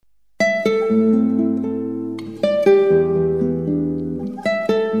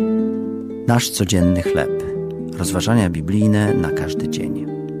Nasz codzienny chleb. Rozważania biblijne na każdy dzień.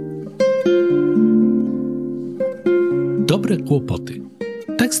 Dobre kłopoty.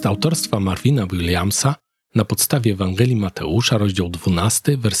 Tekst autorstwa Marvina Williamsa na podstawie Ewangelii Mateusza, rozdział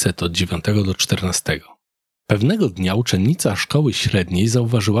 12, wersety od 9 do 14. Pewnego dnia uczennica szkoły średniej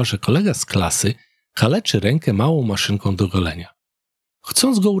zauważyła, że kolega z klasy kaleczy rękę małą maszynką do golenia.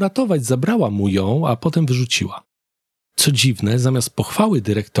 Chcąc go uratować, zabrała mu ją, a potem wyrzuciła. Co dziwne, zamiast pochwały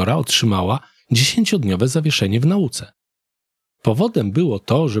dyrektora otrzymała 10-dniowe zawieszenie w nauce. Powodem było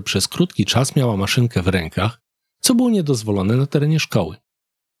to, że przez krótki czas miała maszynkę w rękach, co było niedozwolone na terenie szkoły.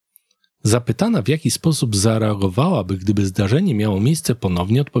 Zapytana, w jaki sposób zareagowałaby, gdyby zdarzenie miało miejsce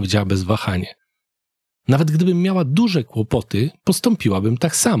ponownie, odpowiedziała bez wahania. Nawet gdybym miała duże kłopoty, postąpiłabym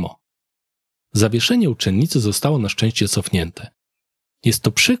tak samo. Zawieszenie uczennicy zostało na szczęście cofnięte. Jest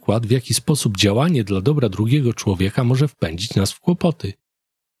to przykład, w jaki sposób działanie dla dobra drugiego człowieka może wpędzić nas w kłopoty.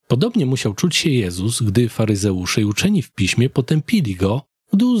 Podobnie musiał czuć się Jezus, gdy faryzeusze i uczeni w piśmie potępili go,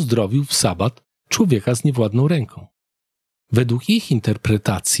 gdy uzdrowił w sabat człowieka z niewładną ręką. Według ich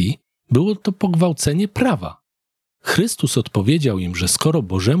interpretacji było to pogwałcenie prawa. Chrystus odpowiedział im, że skoro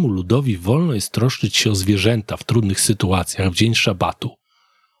Bożemu ludowi wolno jest troszczyć się o zwierzęta w trudnych sytuacjach w dzień szabatu,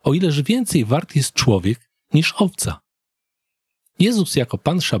 o ileż więcej wart jest człowiek niż owca. Jezus jako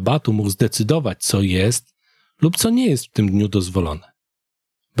Pan szabatu mógł zdecydować, co jest lub co nie jest w tym dniu dozwolone.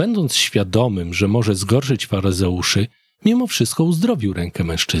 Będąc świadomym, że może zgorszyć faryzeuszy, mimo wszystko uzdrowił rękę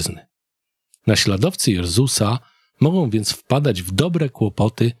mężczyzny. Naśladowcy Jezusa mogą więc wpadać w dobre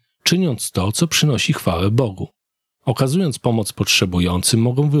kłopoty, czyniąc to, co przynosi chwałę Bogu. Okazując pomoc potrzebującym,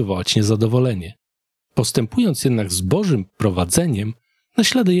 mogą wywołać niezadowolenie. Postępując jednak z Bożym prowadzeniem,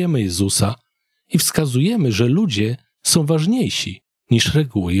 naśladujemy Jezusa i wskazujemy, że ludzie są ważniejsi niż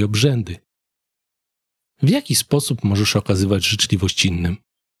reguły i obrzędy. W jaki sposób możesz okazywać życzliwość innym?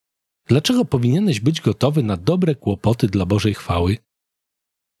 Dlaczego powinieneś być gotowy na dobre kłopoty dla Bożej chwały?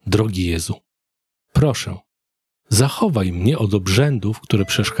 Drogi Jezu, proszę, zachowaj mnie od obrzędów, które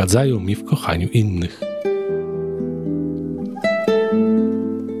przeszkadzają mi w kochaniu innych.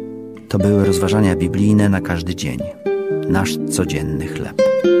 To były rozważania biblijne na każdy dzień. Nasz codzienny chleb.